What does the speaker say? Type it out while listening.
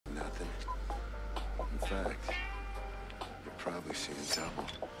fact, you're probably seeing double.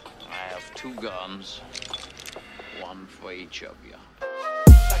 I have 2 guns, 1 for each of you.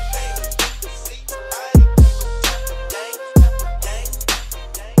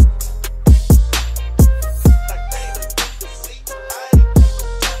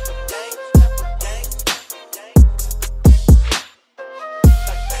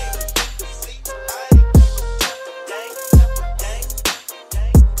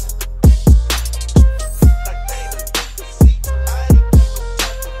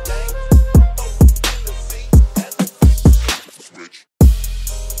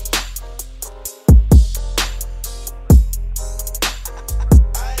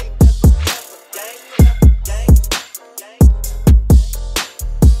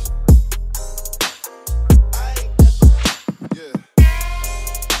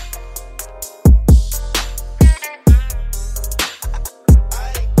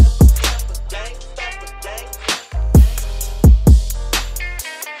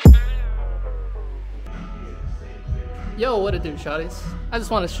 Yo, what it do, shawties? I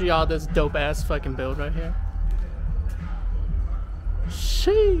just want to show y'all this dope ass fucking build right here.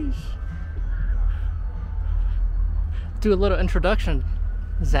 Sheesh. Do a little introduction,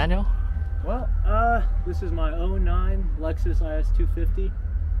 Daniel. Well, this is my 09 Lexus IS 250.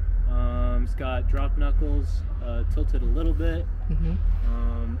 It's got drop knuckles, tilted a little bit.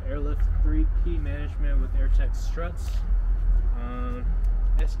 Airlift 3P management with AirTech struts.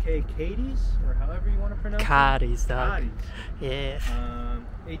 SK Cadies, or however you want to pronounce it. Cadies, dog. Yeah.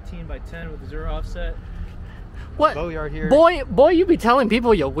 18 by 10 with a 0 offset. What? Bowyard here. Boy, you be telling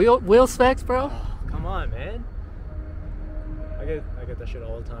people your wheel specs, bro. Oh, come on, man. I get that shit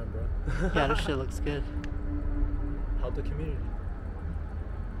all the time, bro. Yeah, this shit looks good. Help the community.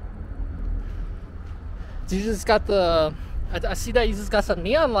 You just got the... I see that you just got some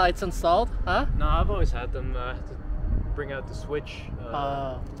neon lights installed, huh? No, I've always had them. I had to bring out the switch,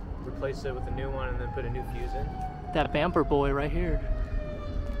 replace it with a new one, and then put a new fuse in. That bumper boy right here.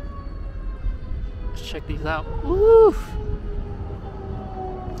 Let's check these out. Woo!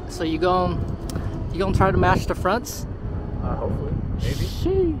 So you gonna try to match the fronts? Hopefully, maybe.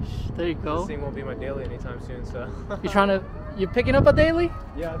 Sheesh. There you go. This thing won't be my daily anytime soon, so. You picking up a daily?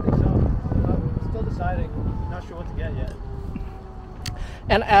 Yeah, I think so. I'm still deciding. Not sure what to get yet.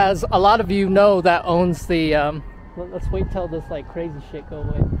 And as a lot of you know that owns the let's wait till this like crazy shit go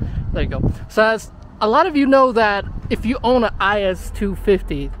away. There you go. So as a lot of you know that if you own an IS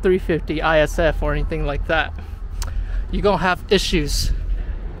 250, 350 ISF or anything like that, you're gonna have issues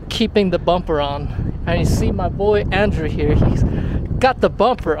keeping the bumper on. And you see my boy Andrew here, he's got the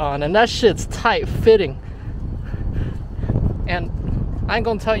bumper on and that shit's tight fitting. And I ain't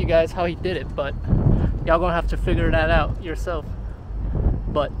gonna tell you guys how he did it, but y'all gonna have to figure that out yourself.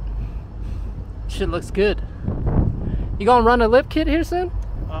 But shit looks good. You gonna run a lip kit here soon?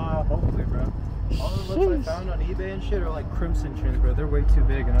 Hopefully, bro. All the lips I found on eBay and shit are like crimson trims, bro. They're way too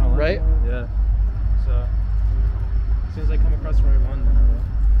big and I don't like it. Yeah. So, as soon as I come across the right one, then I will.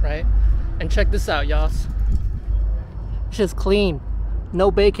 Right? And check this out, y'all. Shit's clean. No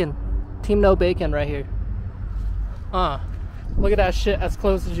bacon. Team no bacon right here. Look at that shit as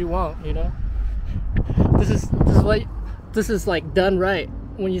close as you want, you know? This is like done right.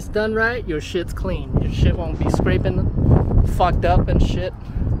 When it's done right, your shit's clean. Your shit won't be scraping, fucked up and shit.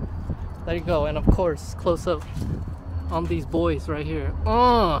 There you go. And of course, close up on these boys right here.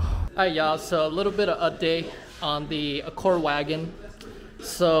 Alright, y'all, so a little bit of update on the Ce1 Wagon.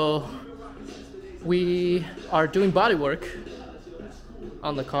 So we are doing body work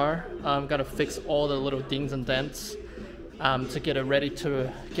on the car. Gotta fix all the little dings and dents to get it ready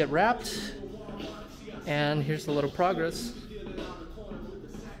to get wrapped. And here's a little progress.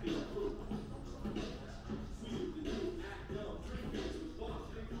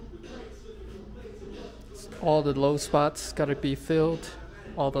 All the low spots gotta be filled.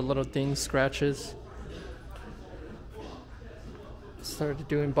 All the little dings, scratches. Started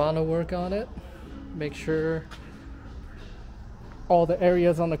doing Bono work on it. Make sure all the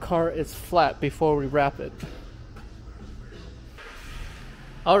areas on the car is flat before we wrap it.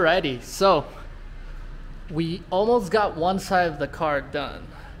 Alrighty, so we almost got one side of the car done,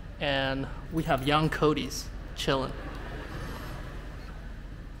 and we have young Cody's chilling.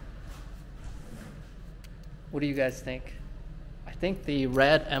 What do you guys think? I think the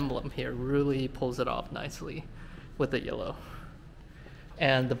red emblem here really pulls it off nicely with the yellow.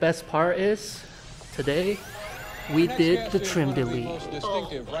 And the best part is, today, we did the trim delete. Most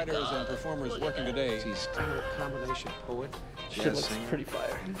distinctive writers and performers working today. He's a combination poet, Shit looks pretty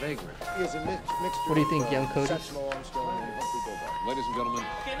fire. and vagrant. What do you think, young Cody? Ladies and gentlemen.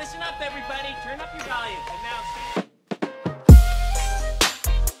 Okay, listen up, everybody. Turn up your volume. And now.